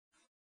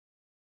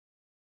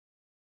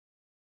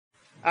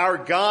Our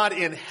God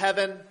in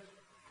heaven,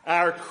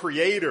 our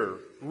Creator,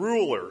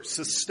 ruler,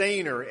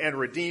 sustainer, and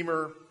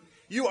Redeemer,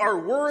 you are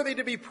worthy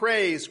to be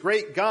praised,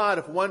 great God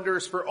of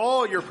wonders, for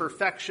all your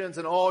perfections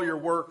and all your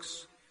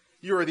works.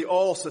 You are the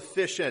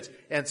all-sufficient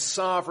and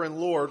sovereign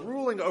Lord,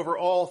 ruling over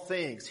all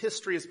things.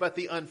 History is but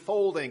the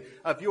unfolding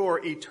of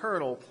your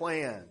eternal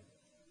plan.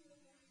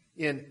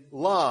 In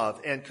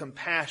love and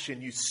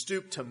compassion, you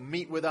stoop to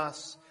meet with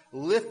us,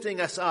 lifting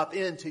us up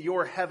into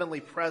your heavenly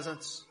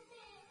presence.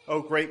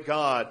 O great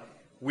God,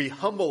 we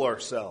humble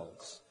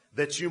ourselves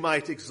that you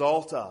might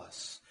exalt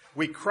us.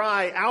 We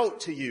cry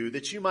out to you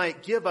that you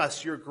might give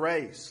us your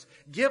grace.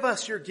 Give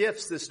us your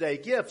gifts this day,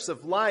 gifts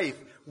of life,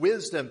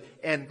 wisdom,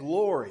 and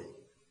glory.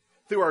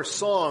 Through our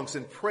songs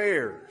and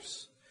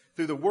prayers,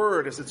 through the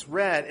word as it's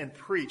read and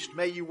preached,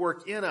 may you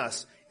work in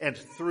us and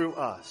through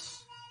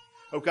us.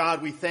 Oh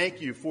God, we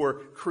thank you for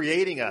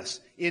creating us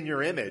in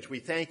your image. We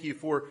thank you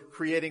for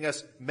creating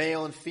us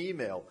male and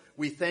female.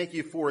 We thank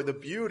you for the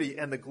beauty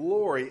and the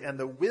glory and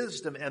the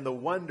wisdom and the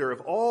wonder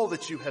of all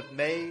that you have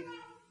made.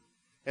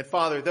 And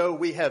Father, though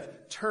we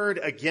have turned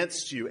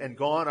against you and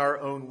gone our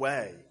own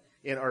way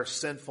in our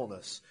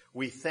sinfulness,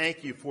 we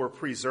thank you for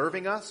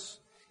preserving us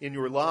in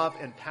your love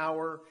and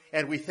power,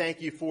 and we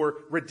thank you for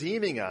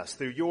redeeming us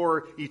through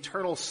your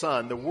eternal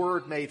Son, the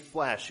Word made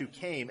flesh, who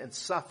came and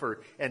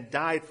suffered and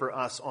died for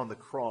us on the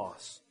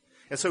cross.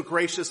 And so,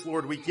 gracious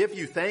Lord, we give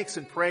you thanks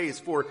and praise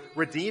for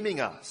redeeming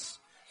us,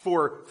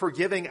 for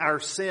forgiving our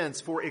sins,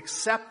 for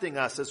accepting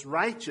us as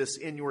righteous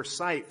in your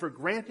sight, for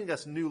granting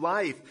us new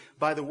life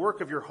by the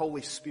work of your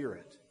Holy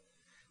Spirit.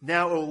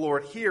 Now, O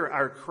Lord, hear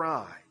our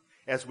cry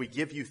as we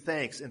give you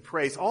thanks and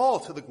praise, all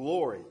to the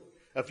glory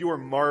of your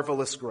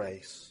marvelous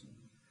grace.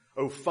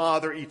 O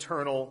Father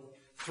eternal,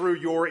 through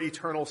your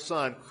eternal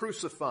Son,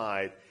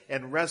 crucified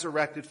and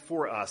resurrected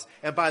for us,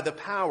 and by the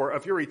power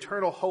of your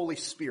eternal Holy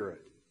Spirit,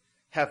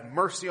 have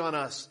mercy on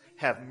us,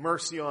 have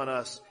mercy on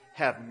us,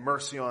 have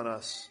mercy on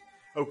us.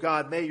 O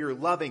God, may your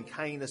loving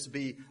kindness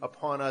be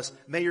upon us.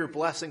 May your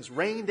blessings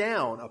rain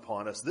down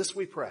upon us. This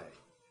we pray.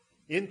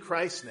 In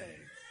Christ's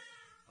name,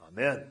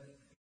 amen.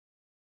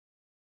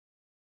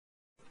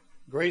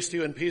 Grace to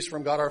you and peace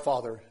from God our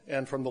Father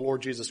and from the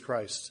Lord Jesus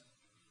Christ.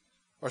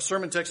 Our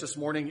sermon text this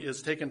morning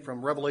is taken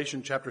from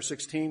Revelation chapter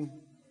 16,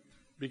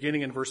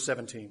 beginning in verse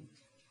 17.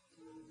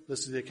 This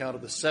is the account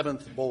of the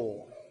seventh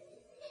bowl.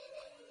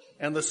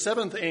 And the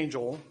seventh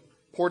angel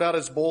poured out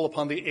his bowl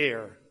upon the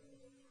air,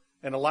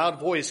 and a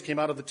loud voice came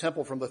out of the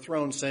temple from the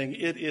throne, saying,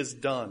 "It is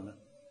done."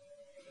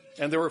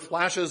 And there were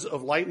flashes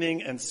of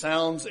lightning and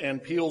sounds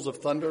and peals of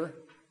thunder,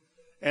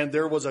 and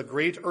there was a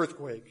great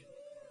earthquake,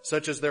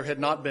 such as there had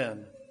not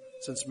been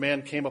since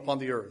man came upon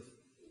the earth,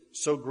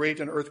 so great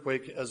an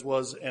earthquake as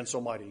was and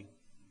so mighty.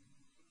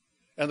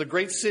 And the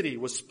great city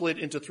was split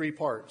into three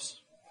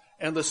parts,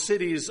 and the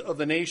cities of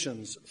the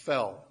nations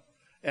fell,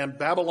 and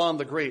Babylon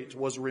the Great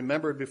was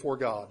remembered before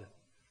God,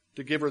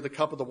 to give her the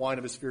cup of the wine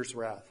of his fierce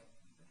wrath.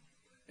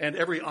 And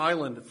every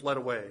island fled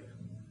away,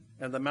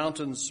 and the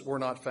mountains were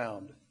not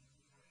found.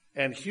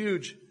 And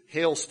huge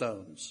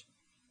hailstones,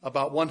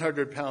 about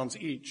 100 pounds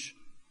each,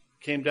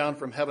 came down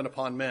from heaven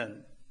upon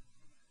men.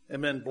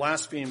 And men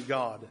blasphemed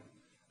God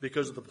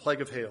because of the plague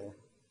of hail,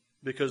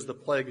 because the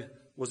plague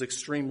was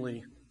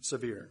extremely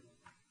severe.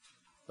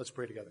 Let's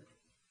pray together.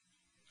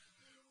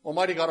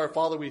 Almighty God, our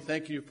Father, we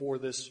thank you for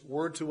this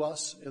word to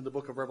us in the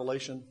book of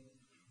Revelation.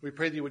 We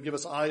pray that you would give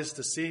us eyes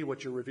to see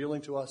what you're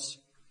revealing to us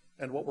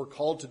and what we're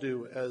called to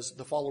do as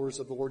the followers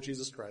of the Lord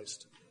Jesus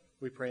Christ.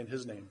 We pray in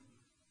his name.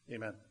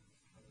 Amen.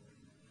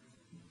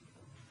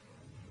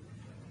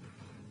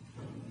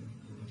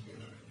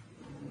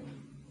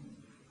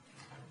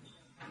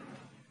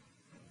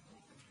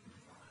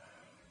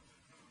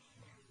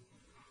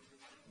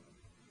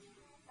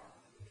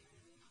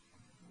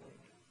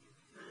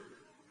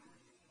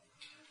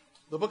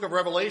 The book of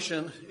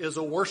Revelation is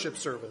a worship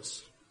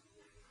service.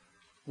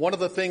 One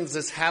of the things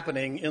that's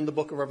happening in the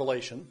book of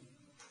Revelation,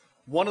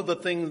 one of the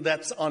things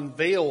that's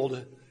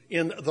unveiled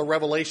in the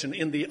Revelation,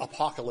 in the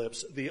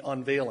apocalypse, the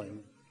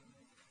unveiling,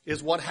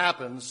 is what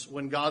happens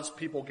when God's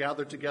people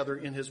gather together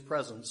in his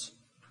presence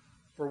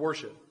for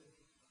worship.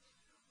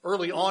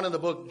 Early on in the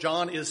book,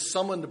 John is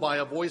summoned by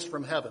a voice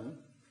from heaven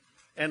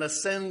and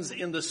ascends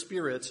in the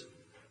Spirit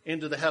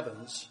into the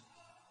heavens.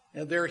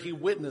 And there he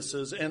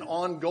witnesses an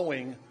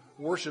ongoing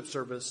worship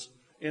service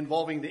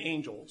involving the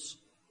angels,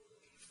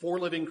 4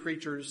 living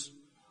creatures,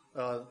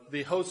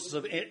 the hosts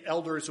of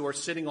elders who are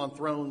sitting on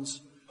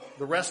thrones,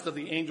 the rest of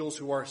the angels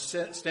who are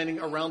standing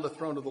around the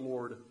throne of the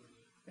Lord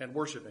and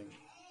worshiping.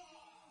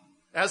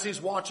 As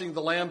he's watching,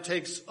 the Lamb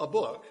takes a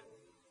book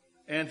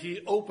and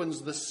he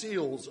opens the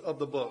seals of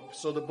the book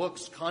so the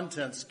book's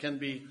contents can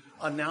be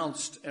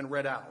announced and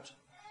read out.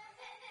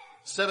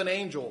 7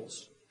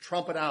 angels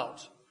trumpet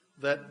out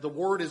that the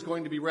word is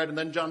going to be read, and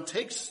then John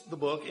takes the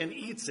book and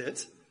eats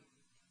it,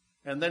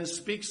 and then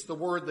speaks the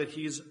word that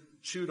he's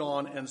chewed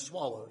on and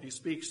swallowed. He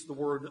speaks the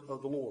word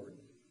of the Lord.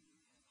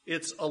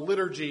 It's a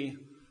liturgy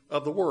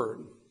of the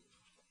word.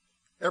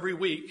 Every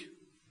week,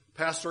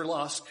 Pastor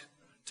Lusk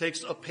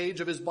takes a page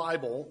of his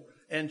Bible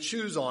and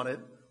chews on it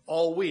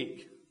all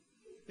week.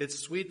 It's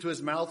sweet to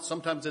his mouth.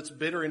 Sometimes it's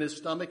bitter in his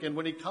stomach. And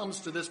when he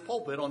comes to this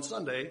pulpit on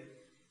Sunday,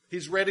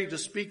 he's ready to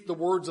speak the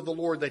words of the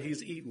Lord that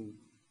he's eaten.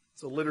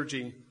 It's a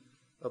liturgy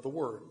of the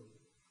word.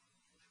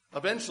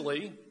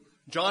 Eventually,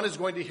 John is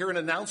going to hear an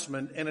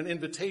announcement and an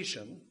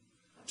invitation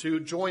to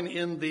join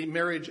in the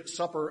marriage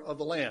supper of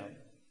the Lamb.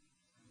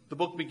 The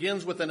book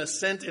begins with an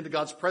ascent into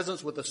God's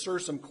presence with the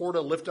sursum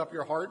corda, lift up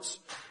your hearts,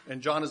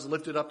 and John is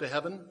lifted up to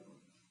heaven.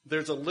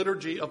 There's a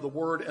liturgy of the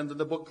word, and then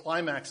the book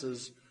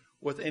climaxes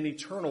with an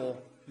eternal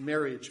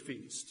marriage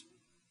feast.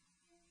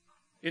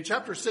 In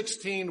chapter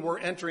 16, we're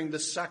entering the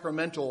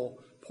sacramental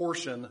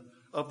portion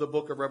of the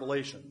book of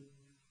Revelation.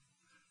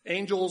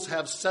 Angels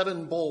have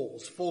 7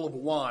 bowls full of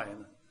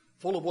wine,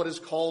 full of what is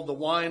called the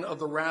wine of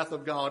the wrath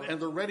of God,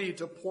 and they're ready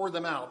to pour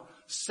them out.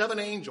 7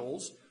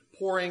 angels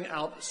pouring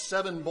out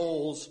 7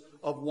 bowls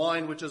of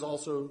wine, which is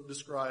also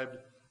described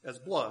as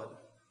blood.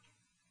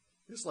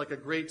 It's like a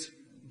great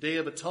day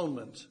of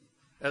atonement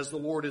as the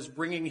Lord is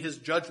bringing his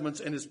judgments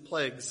and his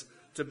plagues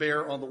to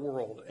bear on the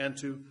world and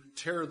to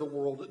tear the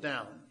world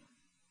down.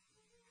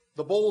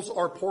 The bowls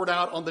are poured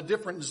out on the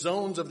different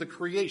zones of the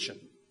creation.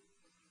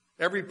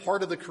 Every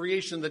part of the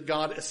creation that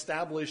God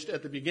established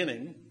at the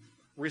beginning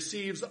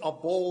receives a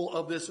bowl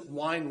of this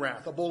wine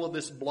wrath, a bowl of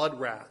this blood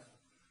wrath.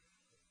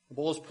 The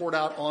bowl is poured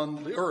out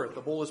on the earth.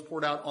 The bowl is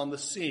poured out on the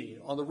sea,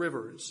 on the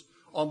rivers,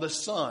 on the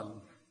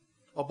sun.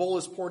 A bowl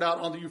is poured out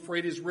on the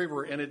Euphrates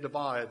River and it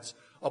divides.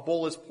 A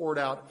bowl is poured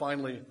out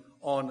finally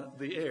on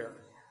the air.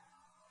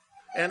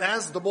 And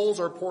as the bowls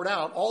are poured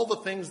out, all the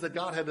things that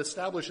God had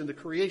established in the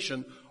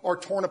creation are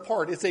torn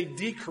apart. It's a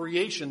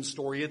decreation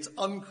story. It's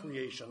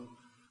uncreation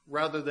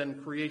rather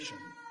than creation.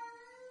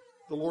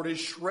 The Lord is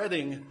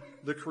shredding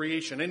the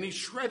creation, and he's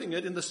shredding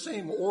it in the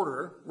same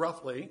order,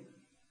 roughly,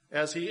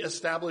 as he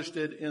established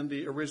it in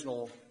the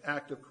original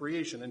act of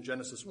creation in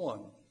Genesis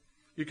 1.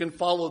 You can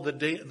follow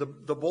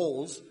the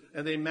bowls,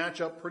 and they match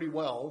up pretty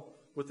well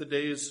with the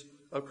days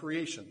of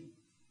creation.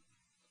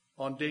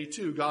 On day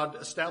 2, God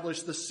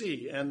established the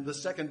sea, and the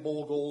second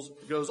bowl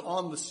goes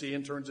on the sea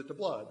and turns it to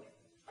blood.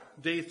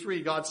 Day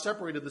 3, God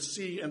separated the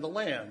sea and the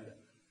land,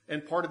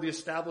 and part of the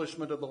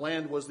establishment of the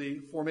land was the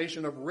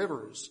formation of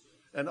rivers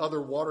and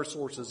other water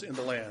sources in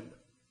the land.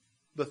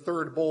 The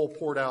third bowl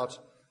poured out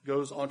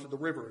goes onto the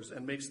rivers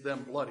and makes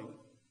them bloody.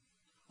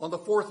 On the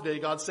 4th day,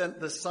 God sent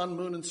the sun,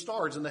 moon, and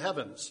stars in the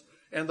heavens,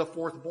 and the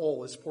 4th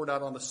bowl is poured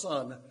out on the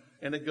sun,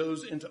 and it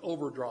goes into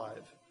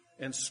overdrive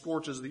and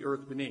scorches the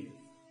earth beneath.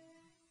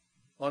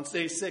 On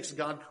day 6,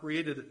 God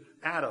created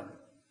Adam,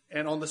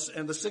 and the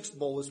 6th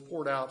bowl is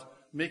poured out,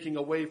 making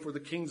a way for the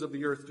kings of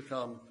the earth to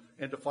come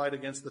and to fight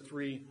against the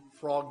 3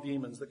 frog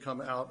demons that come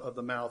out of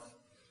the mouth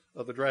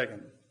of the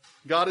dragon.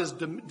 God is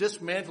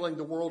dismantling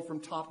the world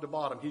from top to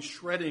bottom. He's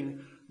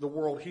shredding the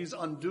world. He's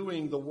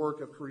undoing the work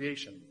of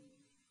creation.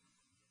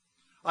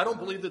 I don't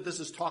believe that this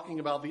is talking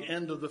about the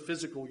end of the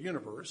physical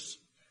universe.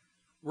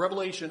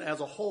 Revelation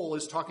as a whole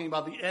is talking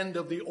about the end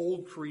of the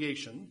old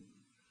creation,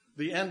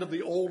 the end of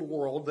the old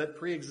world that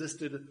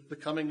preexisted the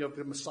coming of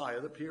the Messiah,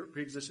 that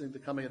preexisted the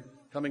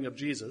coming of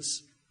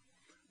Jesus.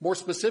 More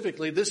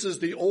specifically, this is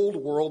the old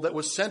world that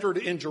was centered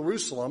in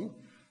Jerusalem,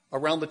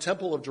 around the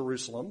Temple of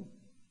Jerusalem,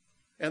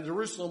 and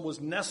Jerusalem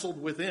was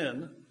nestled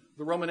within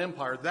the Roman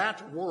Empire.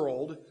 That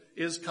world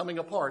is coming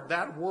apart.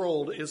 That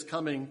world is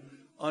coming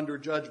under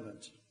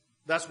judgment.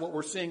 That's what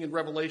we're seeing in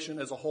Revelation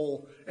as a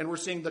whole, and we're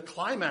seeing the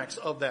climax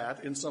of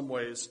that in some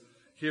ways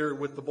here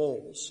with the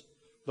bowls.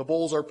 The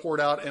bowls are poured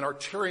out and are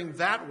tearing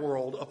that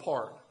world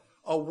apart.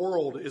 A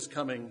world is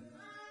coming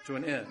to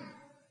an end.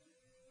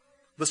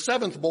 The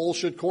 7th bowl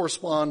should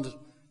correspond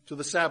to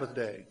the Sabbath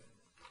day.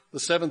 The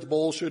 7th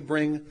bowl should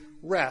bring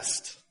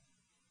rest.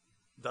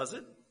 Does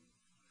it?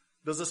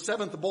 Does the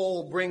 7th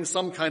bowl bring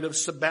some kind of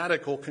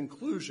sabbatical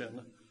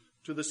conclusion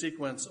to the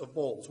sequence of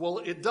bowls? Well,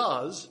 it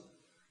does,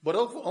 but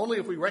only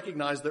if we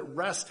recognize that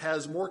rest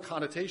has more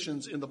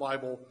connotations in the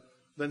Bible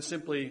than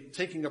simply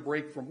taking a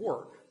break from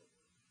work.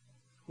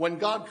 When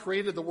God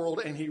created the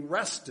world and he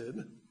rested,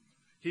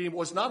 he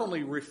was not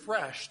only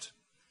refreshed,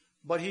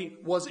 but he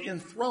was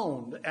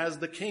enthroned as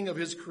the king of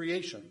his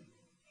creation.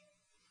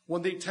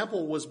 When the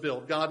temple was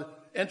built, God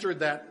entered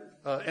the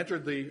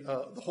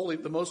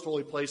most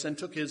holy place and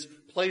took his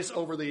place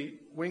over the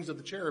wings of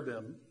the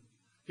cherubim.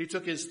 He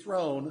took his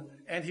throne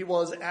and he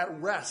was at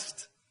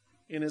rest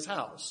in his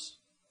house.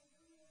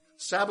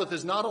 Sabbath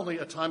is not only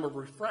a time of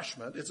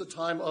refreshment, it's a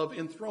time of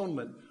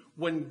enthronement.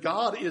 When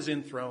God is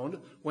enthroned,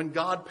 when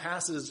God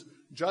passes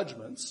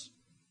judgments,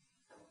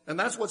 and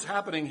that's what's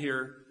happening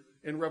here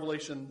in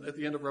Revelation, at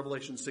the end of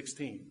Revelation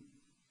 16.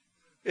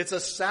 It's a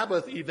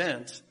Sabbath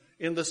event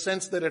in the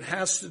sense that it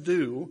has to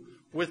do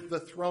with the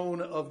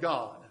throne of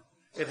God.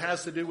 It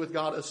has to do with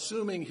God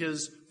assuming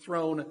his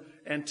throne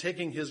and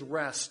taking his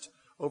rest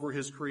over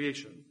his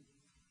creation.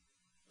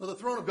 Well, the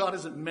throne of God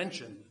isn't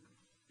mentioned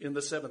in the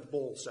 7th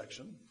bowl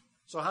section.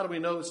 So how do we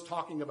know it's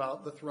talking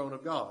about the throne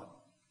of God?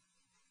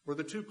 Were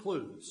the 2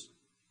 clues.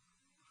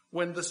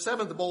 When the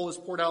 7th bowl is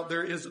poured out,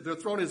 the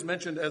throne is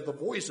mentioned as the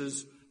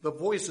voices the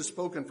voice is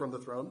spoken from the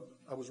throne.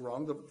 I was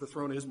wrong. The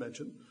throne is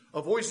mentioned.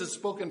 A voice is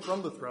spoken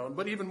from the throne.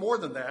 But even more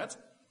than that,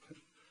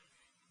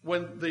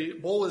 when the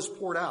bowl is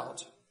poured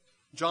out,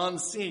 John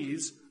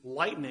sees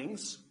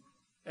lightnings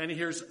and he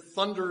hears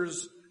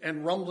thunders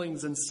and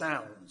rumblings and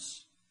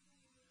sounds.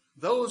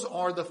 Those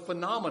are the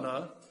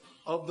phenomena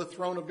of the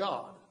throne of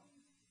God.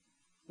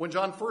 When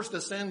John first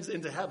ascends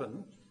into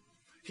heaven,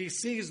 he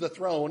sees the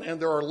throne and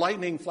there are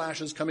lightning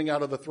flashes coming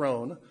out of the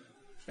throne.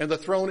 And the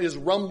throne is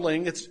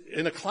rumbling. It's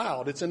in a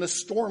cloud. It's in a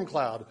storm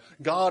cloud.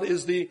 God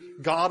is the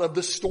God of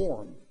the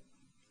storm.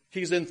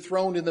 He's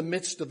enthroned in the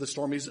midst of the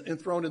storm. He's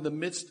enthroned in the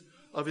midst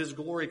of his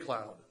glory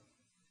cloud.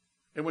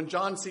 And when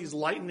John sees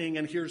lightning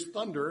and hears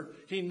thunder,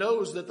 he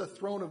knows that the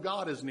throne of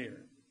God is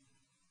near.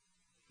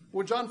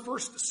 When John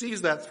first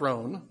sees that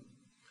throne,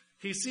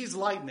 he sees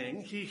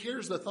lightning, he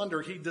hears the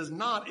thunder, he does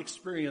not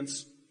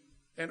experience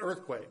an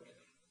earthquake.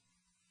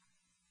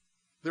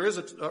 There is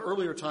an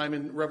earlier time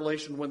in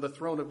Revelation when the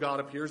throne of God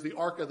appears, the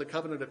Ark of the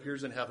Covenant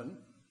appears in heaven,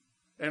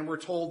 and we're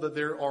told that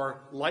there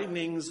are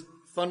lightnings,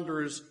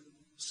 thunders,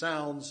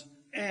 sounds,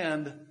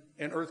 and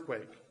an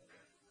earthquake.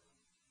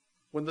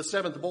 When the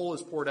seventh bowl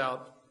is poured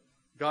out,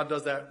 God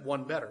does that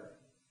one better.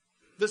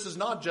 This is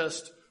not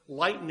just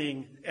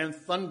lightning and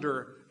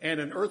thunder and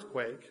an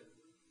earthquake,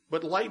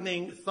 but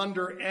lightning,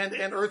 thunder, and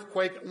an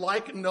earthquake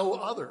like no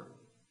other.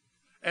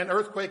 An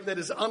earthquake that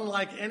is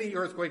unlike any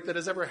earthquake that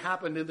has ever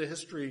happened in the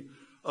history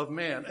of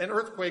man. An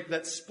earthquake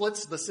that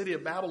splits the city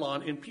of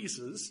Babylon in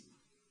pieces,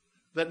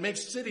 that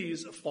makes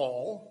cities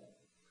fall.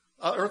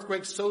 An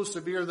earthquake so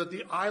severe that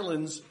the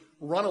islands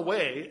run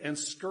away and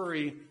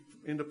scurry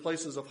into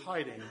places of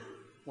hiding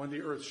when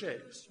the earth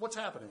shakes. What's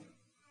happening?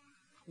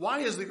 Why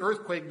is the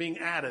earthquake being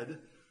added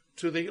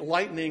to the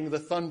lightning, the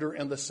thunder,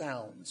 and the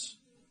sounds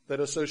that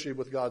associate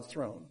with God's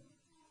throne?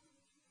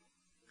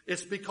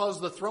 It's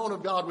because the throne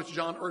of God, which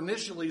John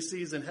initially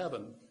sees in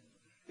heaven,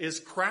 is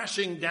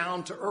crashing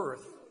down to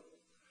earth.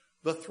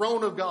 The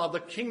throne of God, the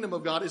kingdom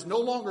of God, is no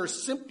longer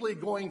simply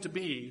going to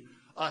be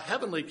a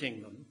heavenly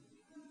kingdom,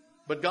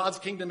 but God's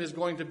kingdom is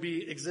going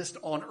to exist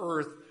on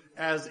earth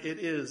as it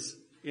is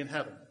in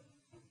heaven.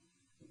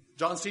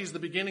 John sees the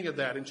beginning of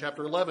that in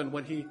chapter 11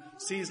 when he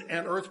sees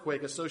an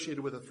earthquake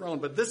associated with the throne.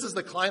 But this is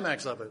the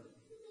climax of it.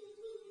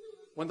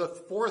 When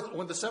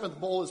the seventh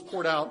bowl is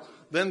poured out,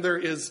 then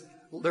there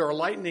are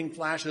lightning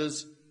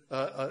flashes,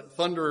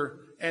 thunder,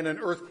 and an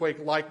earthquake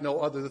like no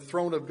other. The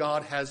throne of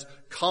God has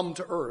come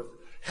to earth.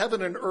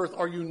 Heaven and earth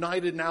are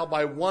united now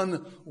by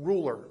one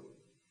ruler.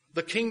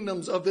 The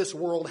kingdoms of this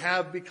world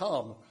have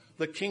become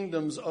the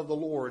kingdoms of the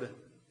Lord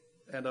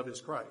and of his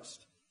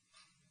Christ.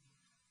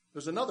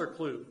 There's another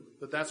clue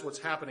that that's what's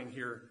happening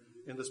here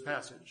in this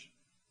passage,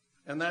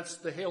 and that's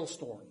the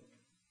hailstorm.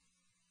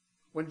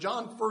 When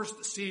John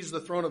first sees the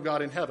throne of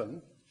God in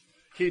heaven,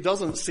 he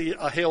doesn't see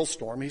a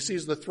hailstorm. He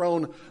sees the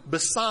throne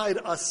beside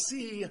a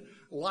sea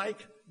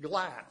like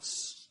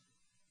glass.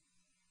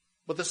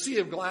 But the sea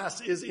of glass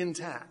is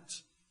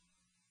intact.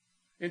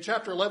 In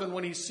chapter 11,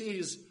 when he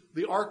sees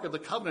the Ark of the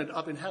Covenant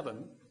up in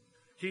heaven,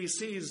 he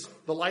sees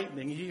the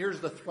lightning, he hears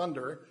the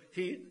thunder,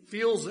 he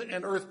feels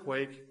an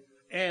earthquake,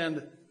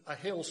 and a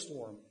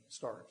hailstorm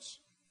starts.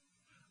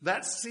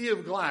 That sea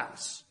of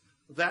glass,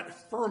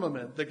 that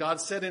firmament that God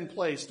set in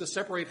place to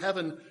separate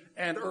heaven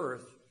and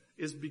earth,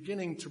 is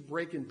beginning to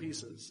break in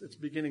pieces. It's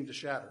beginning to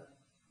shatter.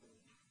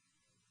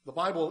 The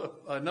Bible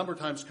a number of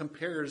times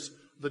compares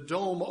the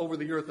dome over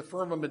the earth, the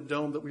firmament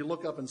dome that we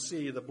look up and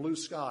see, the blue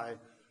sky,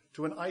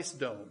 to an ice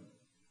dome.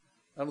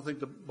 I don't think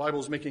the Bible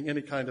is making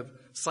any kind of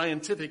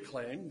scientific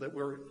claim that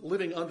we're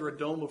living under a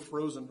dome of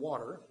frozen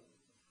water.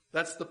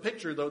 That's the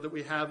picture, though, that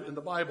we have in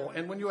the Bible.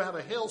 And when you have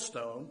a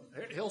hailstorm,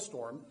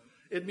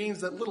 it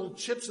means that little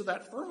chips of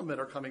that firmament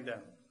are coming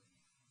down.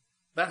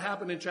 That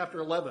happened in chapter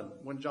 11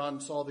 when John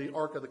saw the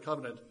Ark of the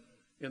Covenant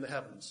in the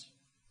heavens.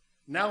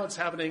 Now it's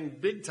happening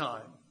big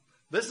time.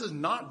 This is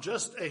not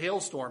just a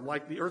hailstorm,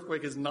 like the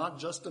earthquake is not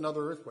just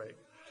another earthquake.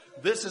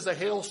 This is a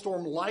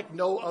hailstorm like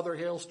no other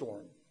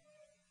hailstorm.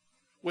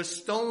 With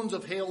stones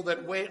of hail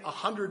that weigh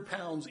 100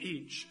 pounds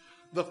each,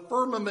 the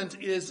firmament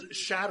is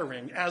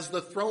shattering as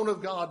the throne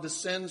of God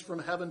descends from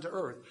heaven to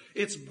earth.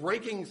 It's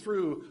breaking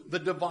through the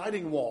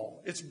dividing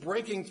wall. It's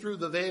breaking through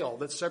the veil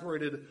that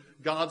separated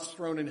God's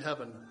throne in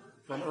heaven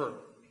from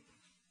earth.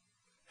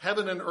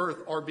 Heaven and earth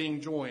are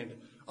being joined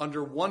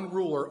under one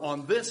ruler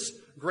on this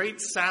great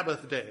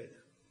Sabbath day,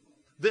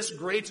 this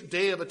great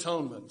day of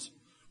atonement.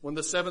 When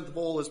the seventh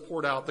bowl is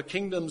poured out, the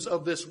kingdoms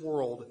of this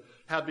world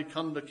have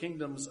become the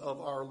kingdoms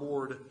of our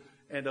Lord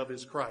and of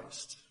his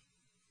Christ.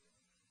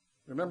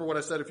 Remember what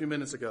I said a few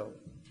minutes ago.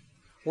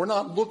 We're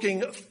not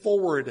looking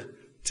forward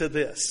to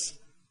this.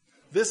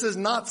 This is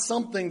not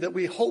something that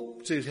we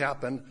hope to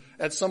happen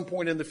at some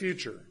point in the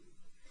future.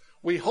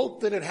 We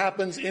hope that it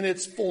happens in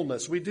its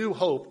fullness. We do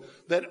hope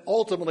that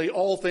ultimately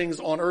all things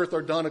on earth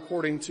are done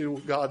according to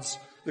God's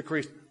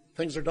decree.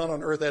 Things are done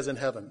on earth as in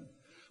heaven.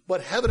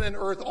 But heaven and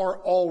earth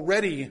are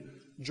already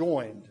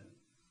joined.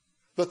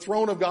 The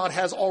throne of God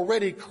has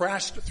already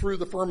crashed through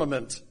the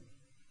firmament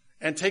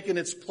and taken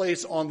its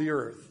place on the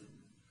earth.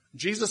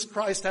 Jesus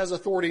Christ has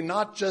authority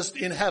not just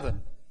in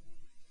heaven.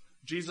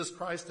 Jesus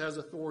Christ has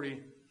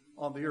authority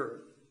on the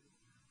earth.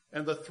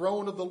 And the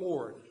throne of the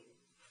Lord,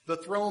 the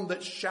throne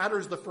that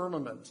shatters the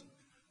firmament,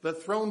 the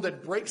throne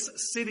that breaks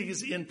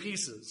cities in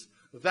pieces,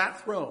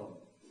 that throne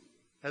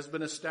has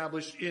been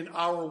established in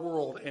our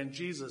world, and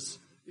Jesus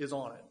is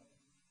on it.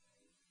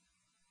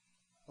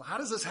 Well, how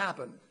does this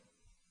happen?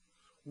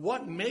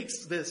 What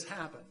makes this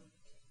happen?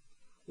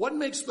 What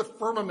makes the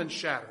firmament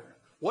shatter?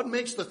 What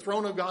makes the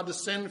throne of God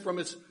descend from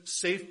its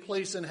safe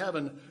place in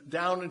heaven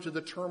down into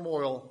the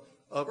turmoil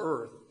of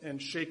earth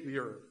and shake the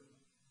earth?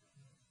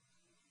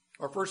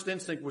 Our first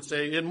instinct would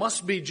say it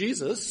must be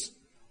Jesus.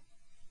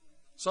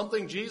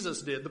 Something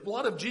Jesus did. The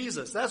blood of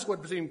Jesus, that's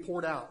what's being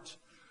poured out.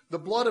 The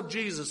blood of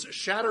Jesus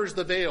shatters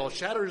the veil,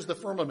 shatters the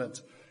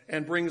firmament,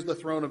 and brings the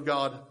throne of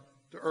God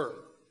to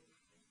earth.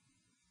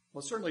 Well,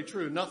 it's certainly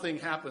true. Nothing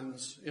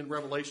happens in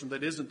Revelation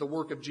that isn't the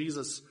work of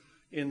Jesus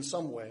in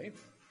some way.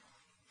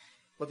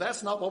 But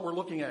that's not what we're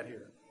looking at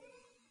here.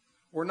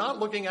 We're not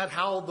looking at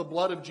how the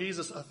blood of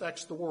Jesus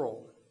affects the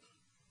world.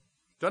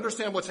 To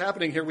understand what's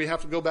happening here, we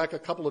have to go back a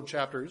couple of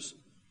chapters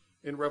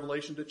in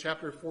Revelation to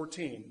chapter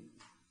 14.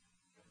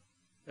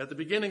 At the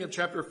beginning of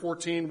chapter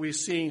 14, we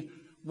see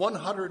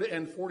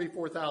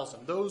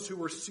 144,000, those who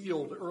were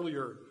sealed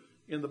earlier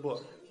in the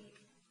book.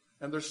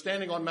 And they're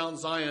standing on Mount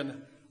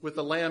Zion with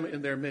the Lamb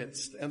in their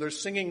midst. And they're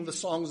singing the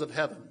songs of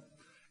heaven.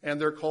 And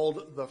they're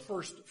called the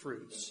first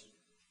fruits.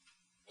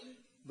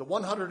 The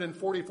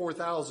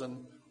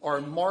 144,000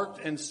 are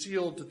marked and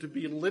sealed to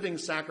be living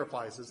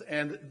sacrifices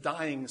and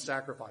dying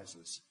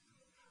sacrifices.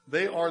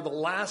 They are the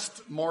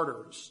last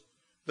martyrs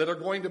that are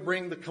going to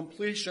bring the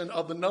completion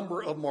of the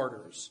number of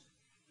martyrs.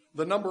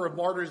 The number of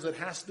martyrs that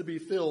has to be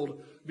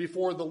filled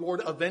before the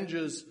Lord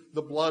avenges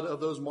the blood of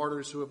those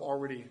martyrs who have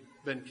already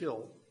been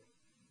killed.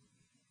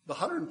 The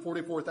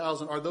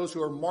 144,000 are those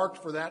who are marked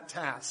for that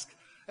task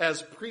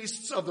as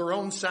priests of their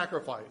own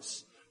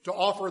sacrifice, to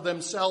offer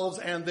themselves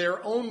and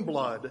their own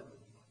blood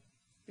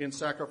in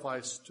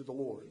sacrifice to the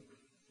Lord.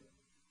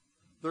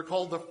 They're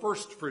called the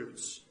first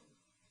fruits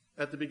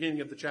at the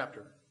beginning of the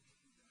chapter.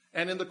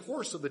 And in the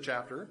course of the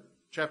chapter,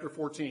 chapter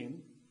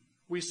 14,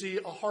 we see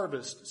a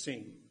harvest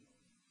scene.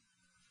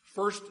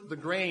 First, the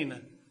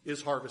grain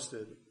is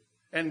harvested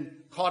and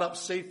caught up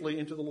safely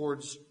into the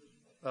Lord's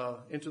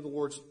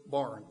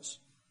barns.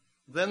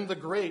 Then the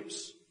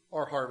grapes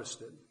are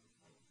harvested.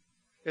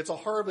 It's a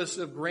harvest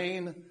of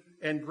grain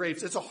and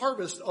grapes. It's a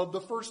harvest of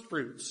the first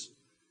fruits.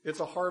 It's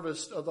a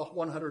harvest of the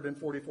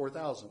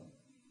 144,000.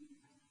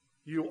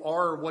 You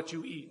are what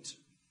you eat.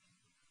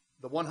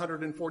 The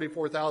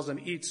 144,000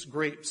 eats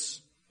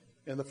grapes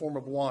in the form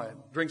of wine,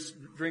 drinks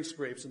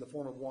grapes in the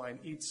form of wine,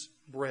 eats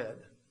bread,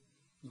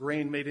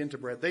 grain made into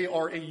bread. They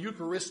are a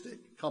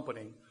Eucharistic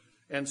company,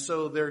 and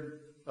so their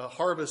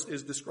harvest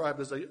is described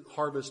as a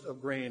harvest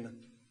of grain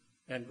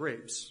and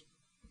grapes.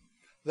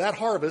 That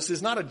harvest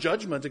is not a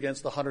judgment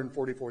against the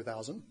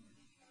 144,000.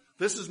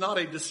 This is not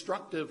a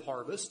destructive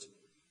harvest.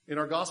 In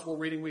our gospel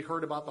reading, we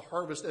heard about the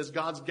harvest as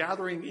God's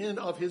gathering in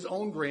of his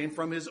own grain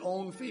from his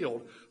own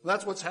field.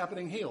 That's what's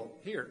happening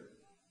here.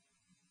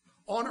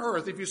 On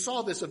earth, if you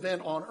saw this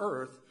event on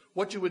earth,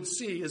 what you would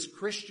see is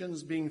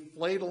Christians being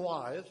flayed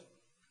alive,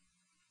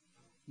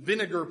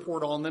 vinegar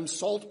poured on them,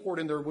 salt poured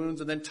in their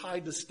wounds, and then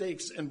tied to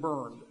stakes and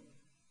burned.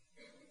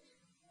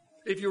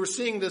 If you were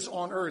seeing this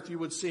on earth, you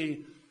would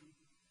see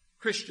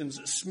Christians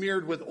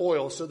smeared with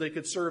oil so they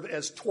could serve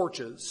as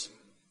torches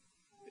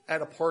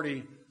at a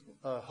party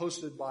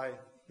hosted by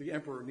the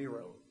Emperor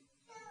Nero.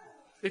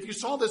 If you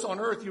saw this on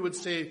earth, you would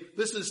say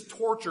this is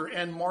torture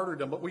and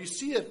martyrdom. But when you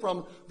see it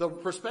from the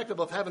perspective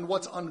of heaven,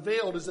 what's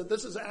unveiled is that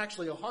this is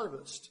actually a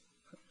harvest.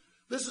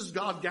 This is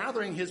God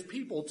gathering his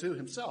people to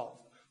himself.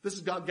 This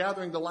is God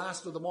gathering the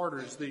last of the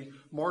martyrs,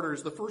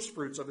 the first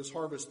fruits of his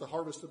harvest, the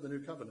harvest of the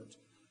new covenant,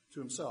 to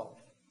himself.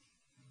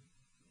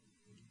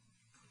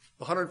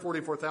 The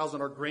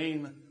 144,000 are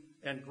grain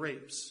and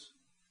grapes.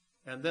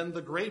 And then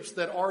the grapes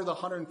that are the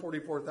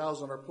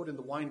 144,000 are put in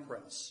the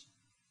winepress.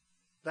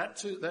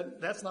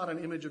 That's not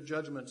an image of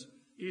judgment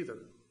either.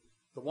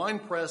 The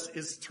winepress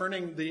is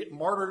turning the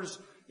martyrs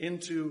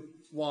into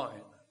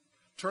wine,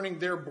 turning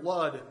their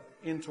blood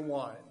into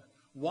wine.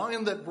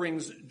 Wine that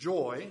brings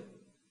joy,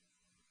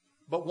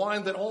 but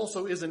wine that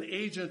also is an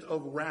agent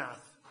of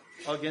wrath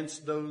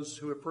against those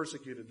who have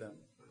persecuted them.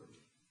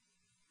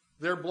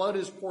 Their blood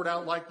is poured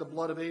out like the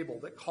blood of Abel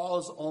that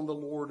calls on the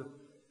Lord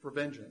for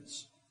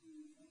vengeance.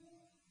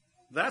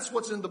 That's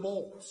what's in the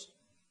bowls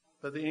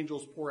that the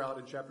angels pour out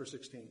in chapter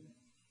 16.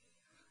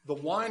 The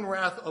wine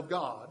wrath of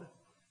God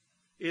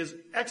is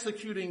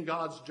executing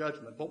God's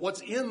judgment. But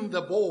what's in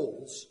the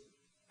bowls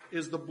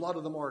is the blood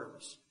of the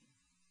martyrs.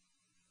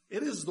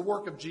 It is the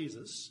work of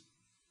Jesus.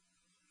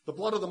 The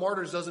blood of the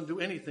martyrs doesn't do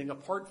anything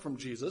apart from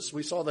Jesus.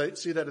 We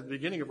see that at the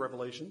beginning of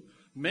Revelation.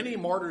 Many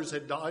martyrs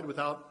had died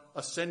without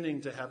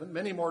ascending to heaven.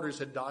 Many martyrs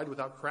had died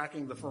without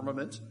cracking the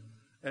firmament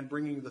and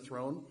bringing the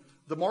throne.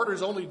 The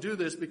martyrs only do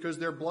this because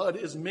their blood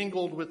is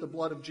mingled with the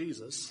blood of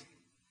Jesus.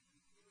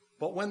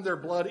 But when their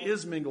blood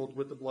is mingled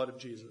with the blood of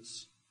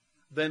Jesus,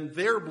 then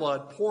their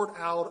blood poured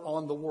out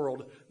on the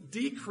world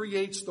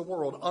decreates the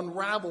world,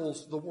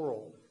 unravels the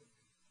world.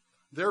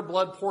 Their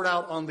blood poured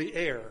out on the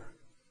air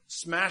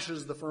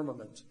smashes the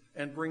firmament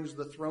and brings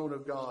the throne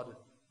of God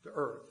to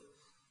earth.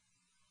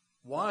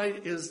 Why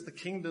do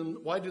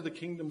the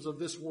kingdoms of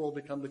this world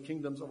become the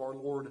kingdoms of our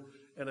Lord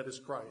and of his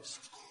Christ?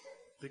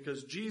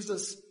 Because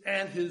Jesus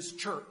and his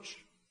church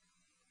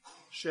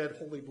shed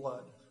holy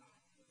blood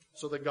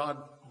so that God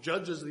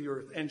judges the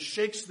earth and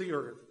shakes the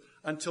earth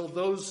until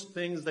those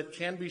things that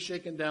can be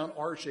shaken down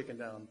are shaken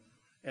down.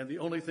 And the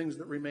only things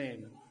that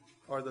remain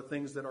are the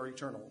things that are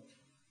eternal,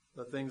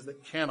 the things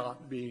that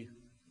cannot be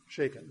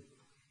shaken.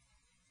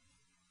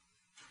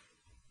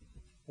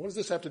 What does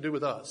this have to do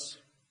with us?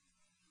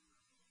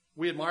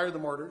 We admire the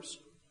martyrs.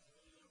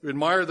 We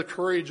admire the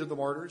courage of the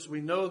martyrs.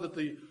 We know that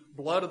the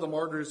blood of the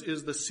martyrs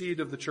is the seed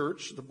of the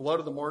church. The blood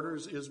of the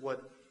martyrs is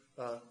what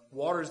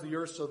waters the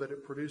earth so that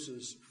it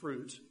produces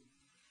fruit.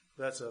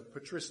 That's a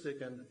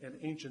patristic and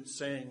ancient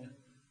saying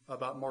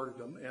about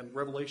martyrdom, and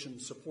Revelation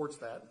supports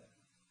that.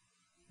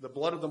 The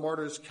blood of the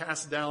martyrs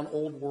casts down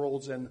old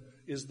worlds and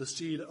is the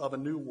seed of a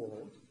new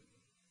world.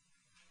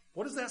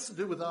 What does that have to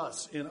do with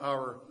us in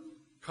our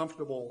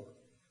comfortable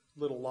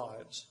little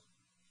lives?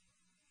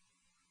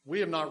 We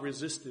have not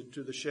resisted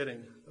to the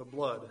shedding of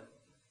blood,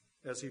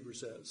 as Hebrews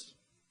says.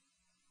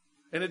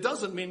 And it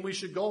doesn't mean we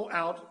should go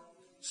out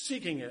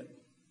seeking it.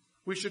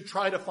 We should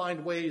try to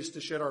find ways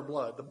to shed our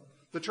blood.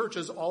 The church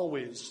has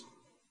always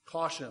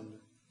cautioned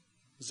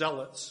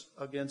zealots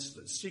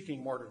against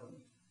seeking martyrdom,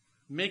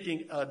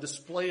 making a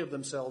display of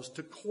themselves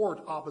to court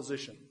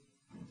opposition.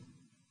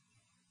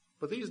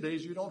 But these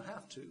days you don't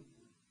have to.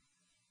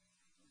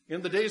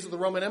 In the days of the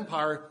Roman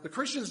Empire, the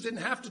Christians didn't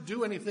have to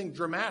do anything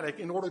dramatic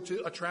in order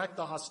to attract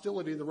the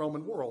hostility of the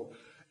Roman world.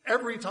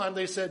 Every time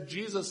they said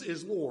Jesus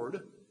is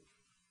Lord,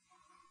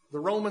 the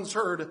Romans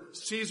heard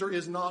Caesar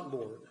is not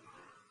Lord.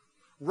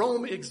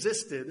 Rome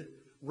existed,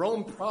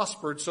 Rome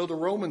prospered, so the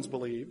Romans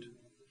believed,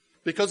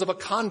 because of a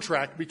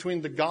contract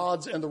between the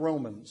gods and the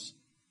Romans.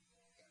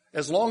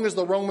 As long as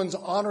the Romans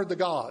honored the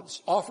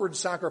gods, offered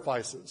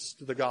sacrifices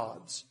to the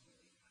gods,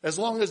 as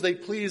long as they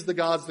pleased the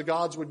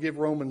gods would give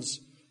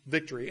Romans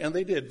victory. And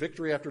they did,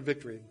 victory after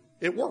victory.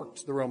 It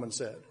worked, the Romans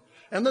said.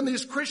 And then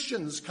these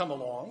Christians come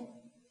along,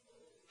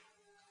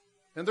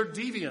 and they're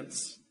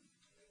deviants.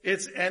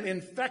 It's an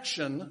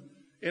infection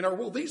in our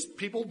world. These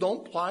people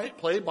don't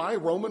play by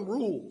Roman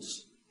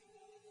rules.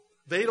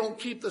 They don't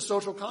keep the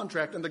social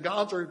contract, and the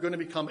gods are going to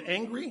become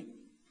angry.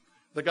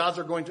 The gods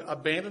are going to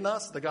abandon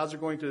us. The gods are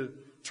going to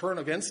turn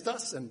against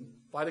us and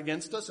fight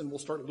against us, and we'll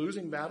start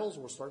losing battles.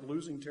 We'll start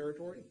losing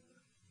territory.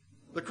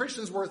 The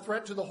Christians were a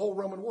threat to the whole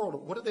Roman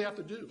world. What did they have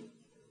to do?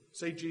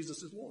 Say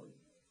Jesus is Lord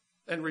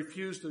and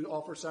refuse to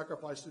offer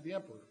sacrifice to the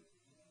emperor.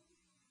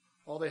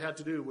 All they had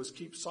to do was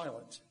keep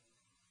silent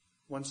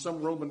when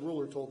some Roman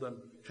ruler told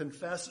them,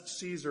 confess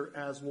Caesar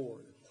as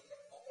Lord.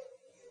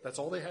 That's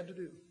all they had to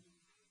do.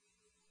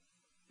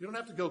 You don't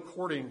have to go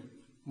courting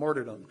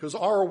martyrdom, because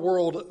our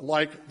world,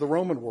 like the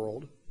Roman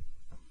world,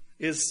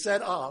 is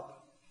set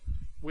up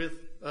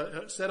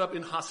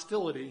in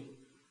hostility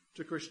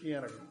to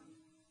Christianity.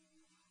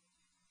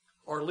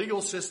 Our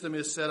legal system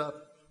is set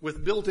up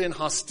with built-in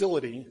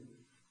hostility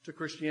to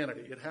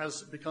Christianity. It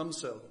has become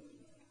so.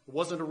 It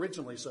wasn't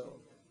originally so.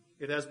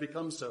 It has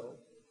become so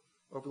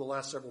over the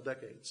last several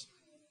decades.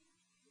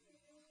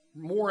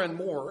 More and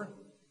more,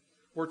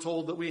 we're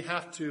told that we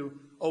have to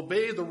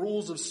obey the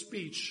rules of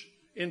speech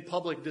in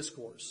public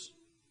discourse.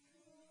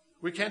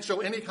 We can't show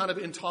any kind of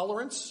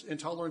intolerance.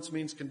 Intolerance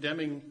means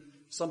condemning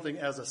something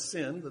as a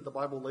sin that the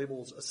Bible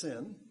labels a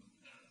sin.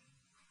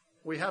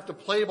 We have to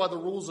play by the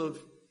rules of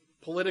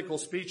political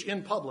speech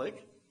in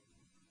public.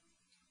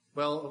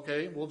 Well,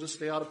 okay, we'll just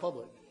stay out of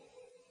public.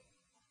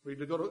 Do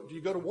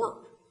you go to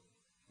work?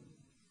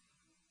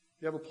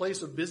 You have a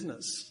place of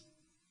business.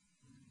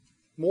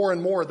 More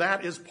and more,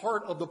 that is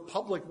part of the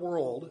public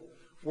world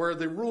where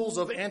the rules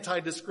of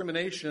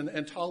anti-discrimination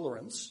and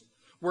tolerance,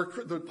 where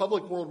the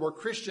public world where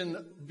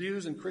Christian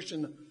views and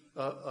Christian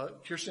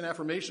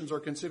affirmations are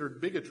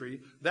considered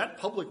bigotry, that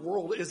public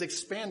world is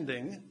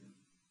expanding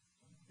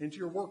into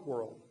your work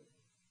world.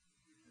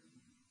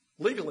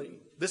 Legally,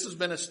 this has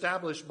been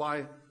established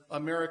by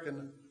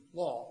American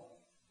law.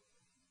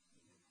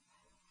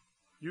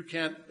 You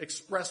can't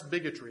express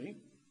bigotry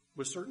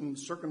with certain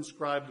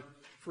circumscribed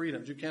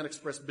freedoms. You can't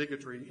express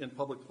bigotry in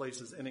public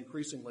places, and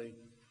increasingly,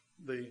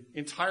 the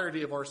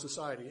entirety of our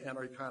society and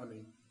our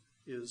economy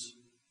is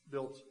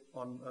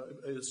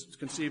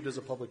conceived as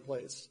a public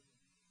place.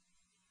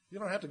 You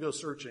don't have to go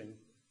searching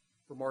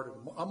for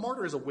martyrdom. A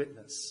martyr is a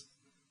witness.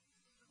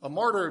 A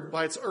martyr,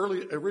 by its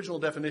original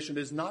definition,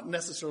 is not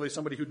necessarily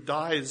somebody who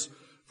dies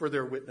for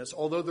their witness,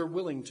 although they're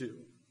willing to.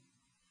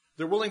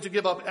 They're willing to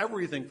give up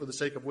everything for the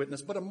sake of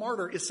witness, but a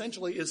martyr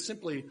essentially is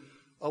simply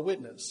a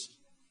witness.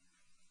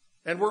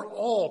 And we're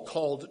all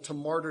called to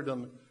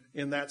martyrdom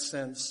in that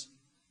sense.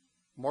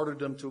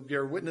 Martyrdom to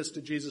bear witness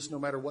to Jesus no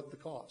matter what the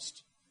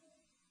cost.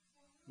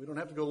 We don't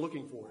have to go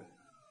looking for it.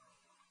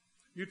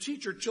 You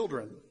teach your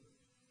children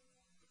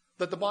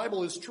that the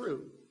Bible is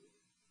true.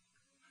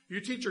 You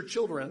teach your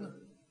children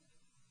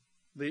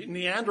the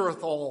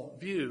Neanderthal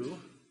view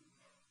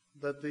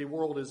that the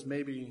world is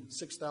maybe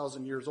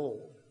 6,000 years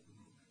old.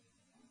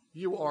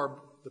 You are,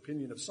 the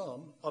opinion of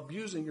some,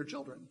 abusing your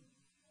children.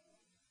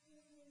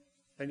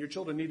 And your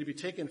children need to be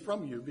taken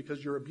from you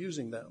because you're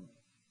abusing them.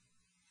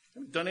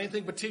 You haven't done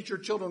anything but teach your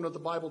children what the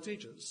Bible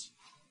teaches.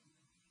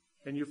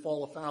 And you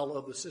fall afoul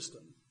of the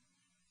system.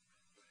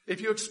 If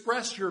you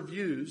express your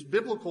views,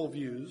 biblical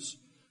views,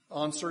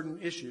 on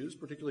certain issues,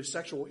 particularly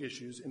sexual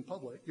issues in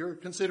public, you're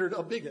considered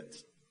a bigot.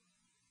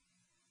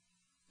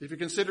 If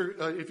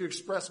you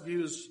express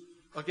views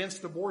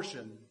against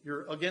abortion,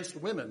 you're against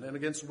women and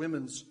against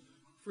women's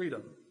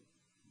freedom.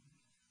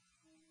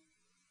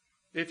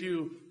 If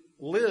you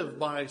live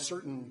by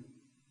certain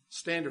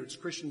standards,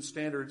 Christian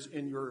standards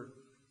in your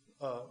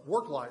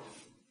work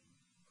life,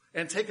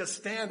 and take a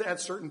stand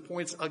at certain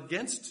points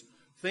against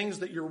things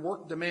that your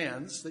work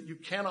demands that you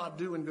cannot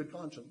do in good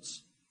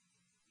conscience,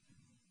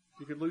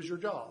 you could lose your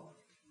job.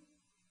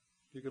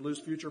 You could lose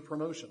future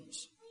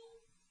promotions.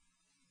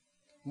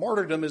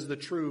 Martyrdom is the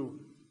true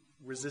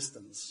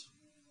resistance.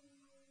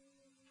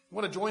 You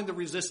want to join the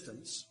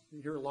resistance.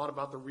 You hear a lot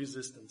about the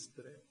resistance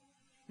today.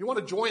 You want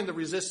to join the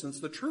resistance,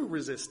 the true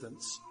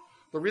resistance,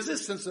 the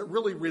resistance that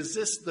really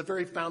resists the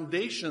very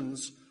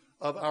foundations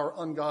of our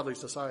ungodly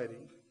society,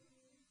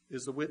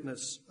 is the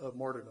witness of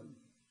martyrdom.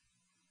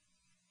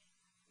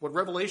 What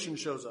Revelation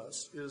shows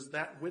us is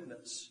that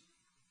witness,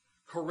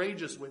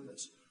 courageous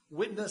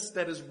witness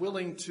that is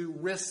willing to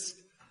risk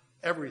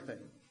everything,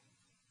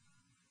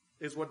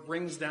 is what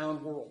brings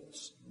down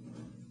worlds.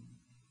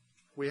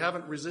 We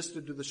haven't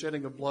resisted to the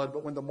shedding of blood,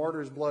 but when the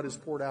martyr's blood is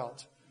poured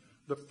out,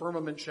 the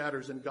firmament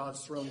shatters and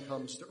God's throne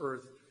comes to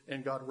earth,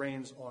 and God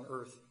reigns on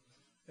earth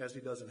as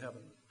he does in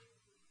heaven.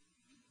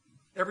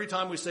 Every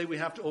time we say we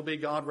have to obey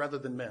God rather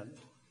than men,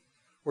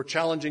 we're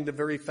challenging the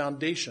very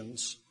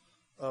foundations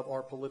of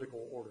our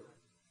political order.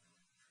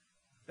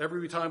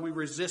 Every time we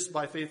resist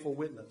by faithful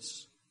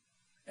witness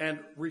and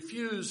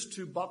refuse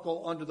to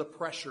buckle under the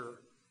pressure,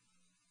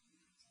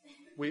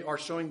 we are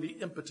showing the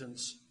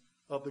impotence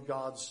of the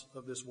gods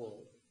of this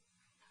world.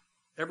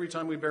 Every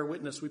time we bear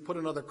witness, we put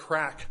another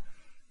crack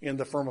in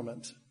the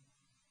firmament.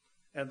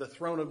 And the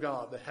throne of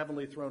God, the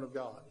heavenly throne of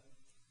God,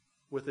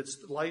 with its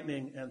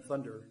lightning and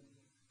thunder,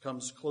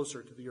 comes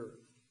closer to the earth.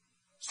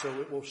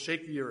 So it will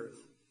shake the earth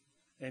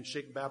and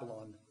shake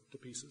Babylon to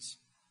pieces.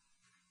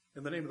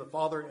 In the name of the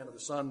Father, and of the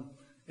Son,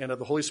 and of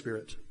the Holy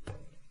Spirit.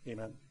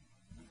 Amen.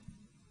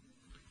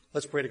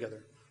 Let's pray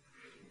together.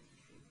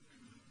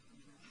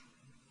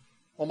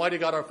 Almighty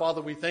God, our Father,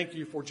 we thank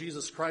you for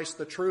Jesus Christ,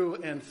 the true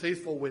and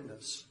faithful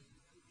witness,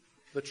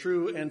 the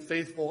true and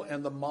faithful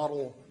and the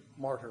model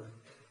martyr.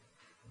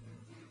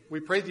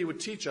 We pray that you would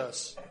teach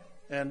us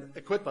and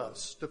equip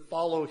us to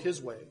follow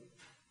his way,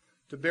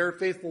 to bear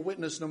faithful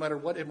witness no matter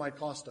what it might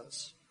cost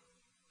us.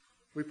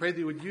 We pray that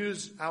you would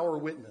use our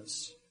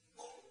witness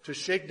to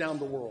shake down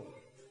the world,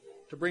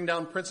 to bring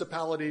down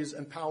principalities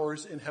and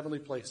powers in heavenly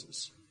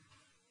places,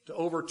 to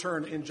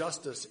overturn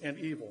injustice and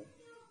evil,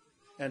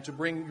 and to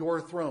bring your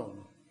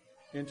throne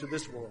into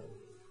this world,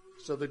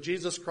 so that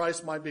Jesus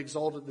Christ might be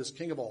exalted as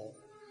King of all.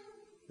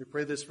 We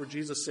pray this for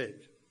Jesus' sake.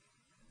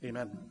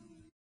 Amen.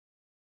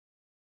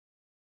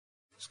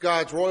 It's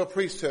God's royal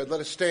priesthood. Let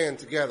us stand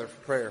together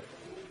for prayer.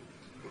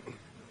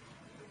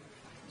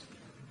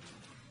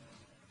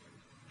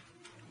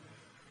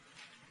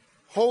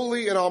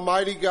 Holy and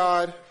almighty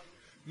God,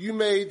 you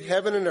made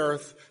heaven and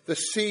earth, the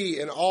sea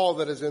and all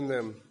that is in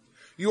them.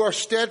 You are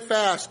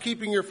steadfast,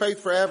 keeping your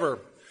faith forever.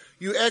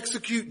 You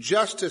execute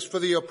justice for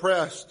the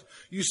oppressed.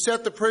 You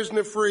set the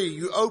prisoner free.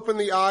 You open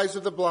the eyes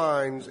of the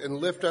blind and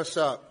lift us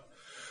up.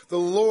 The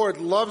Lord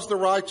loves the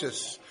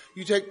righteous.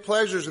 You take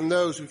pleasures in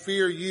those who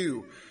fear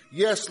you.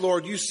 Yes,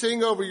 Lord, you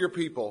sing over your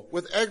people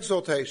with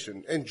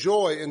exultation and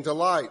joy and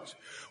delight.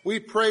 We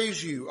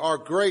praise you, our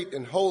great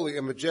and holy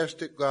and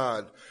majestic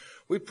God.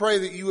 We pray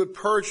that you would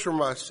purge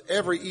from us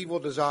every evil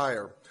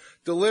desire.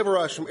 Deliver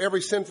us from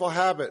every sinful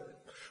habit.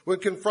 When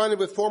confronted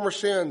with former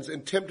sins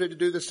and tempted to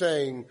do the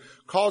same,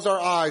 cause our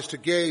eyes to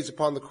gaze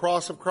upon the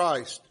cross of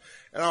Christ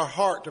and our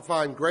heart to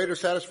find greater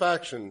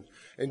satisfaction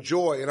and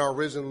joy in our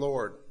risen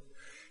Lord.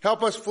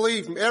 Help us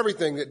flee from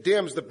everything that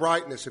dims the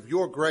brightness of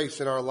your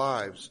grace in our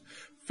lives.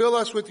 Fill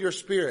us with your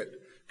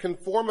Spirit.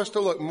 Conform us to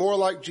look more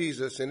like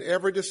Jesus in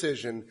every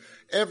decision,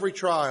 every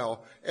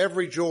trial,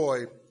 every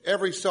joy,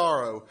 every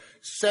sorrow.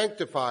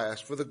 Sanctify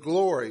us for the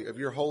glory of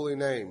your holy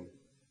name.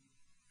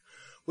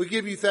 We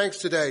give you thanks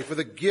today for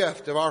the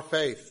gift of our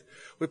faith.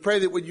 We pray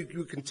that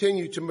you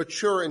continue to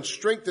mature and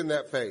strengthen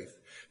that faith,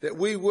 that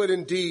we would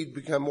indeed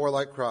become more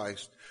like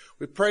Christ.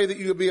 We pray that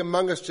you will be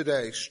among us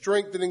today,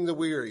 strengthening the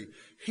weary,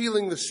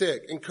 healing the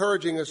sick,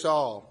 encouraging us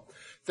all.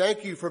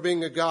 Thank you for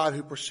being a God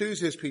who pursues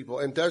his people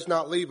and does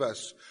not leave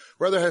us,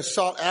 rather has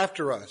sought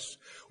after us.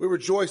 We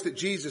rejoice that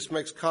Jesus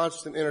makes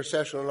constant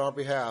intercession on our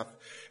behalf.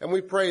 And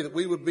we pray that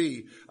we would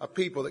be a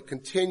people that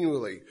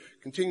continually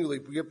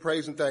give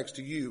praise and thanks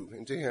to you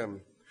and to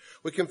him.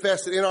 We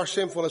confess that in our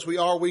sinfulness we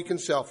are weak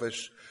and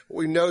selfish, but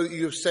we know that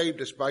you have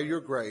saved us by your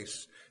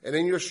grace. and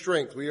in your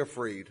strength we are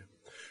freed.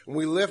 And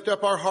we lift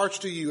up our hearts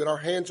to you, and our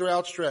hands are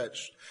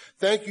outstretched.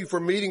 Thank you for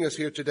meeting us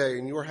here today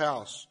in your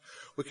house.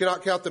 We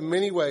cannot count the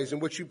many ways in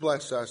which you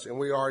bless us, and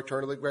we are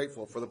eternally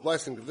grateful for the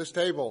blessings of this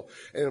table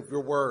and of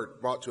your word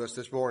brought to us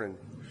this morning.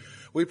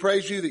 We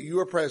praise you that you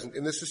are present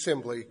in this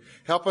assembly.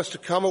 Help us to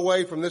come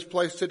away from this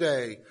place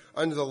today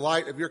under the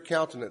light of your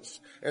countenance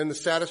and in the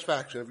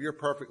satisfaction of your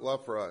perfect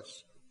love for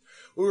us.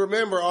 We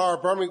remember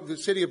the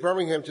city of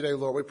Birmingham today,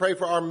 Lord. We pray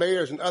for our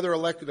mayors and other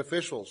elected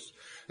officials,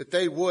 that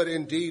they would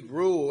indeed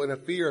rule in a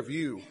fear of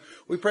you.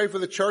 We pray for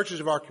the churches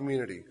of our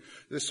community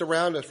that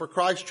surround us, for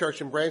Christ Church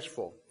in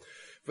Branchville,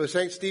 for the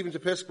St. Stephen's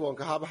Episcopal and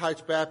Cahaba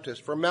Heights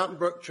Baptist, for Mountain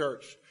Brook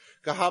Church,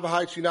 Cahaba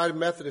Heights United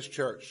Methodist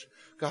Church,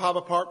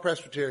 Cahaba Park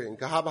Presbyterian,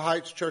 Cahaba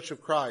Heights Church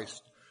of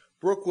Christ,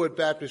 Brookwood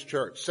Baptist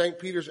Church, St.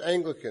 Peter's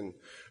Anglican,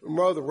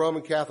 Monroe, the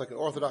Roman Catholic and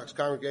Orthodox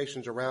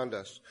congregations around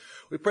us.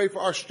 We pray for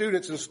our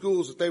students in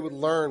schools that they would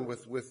learn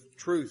with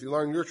truth,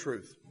 learn your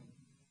truth.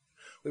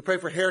 We pray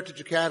for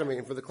Heritage Academy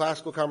and for the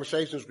Classical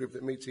Conversations group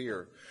that meets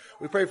here.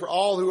 We pray for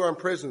all who are in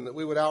prison that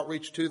we would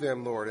outreach to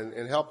them, Lord,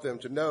 and help them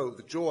to know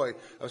the joy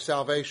of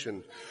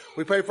salvation.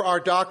 We pray for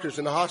our doctors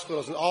in the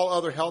hospitals and all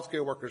other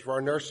healthcare workers, for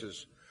our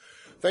nurses.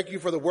 Thank you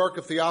for the work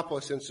of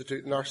Theopolis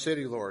Institute in our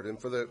city, Lord,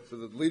 and for the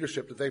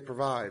leadership that they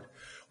provide.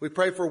 We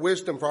pray for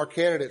wisdom for our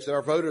candidates and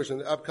our voters in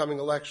the upcoming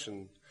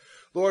election.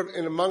 Lord,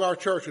 and among our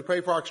church, we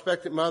pray for our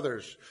expectant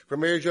mothers, for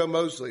Mary Jo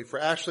Mosley, for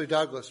Ashley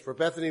Douglas, for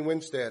Bethany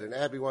Winstead and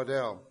Abby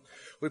Waddell.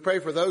 We pray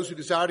for those who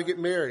desire to get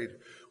married.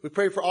 We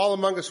pray for all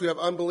among us who have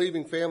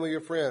unbelieving family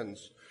or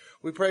friends.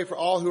 We pray for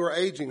all who are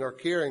aging or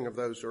caring of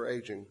those who are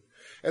aging.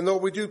 And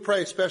Lord, we do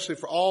pray especially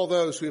for all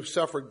those who have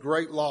suffered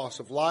great loss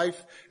of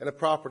life and of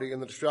property in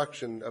the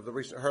destruction of the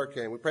recent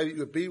hurricane. We pray that you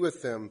would be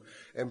with them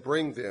and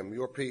bring them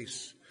your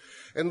peace.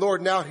 And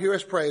Lord, now hear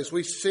us pray as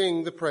we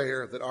sing the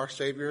prayer that our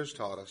Savior has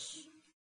taught us.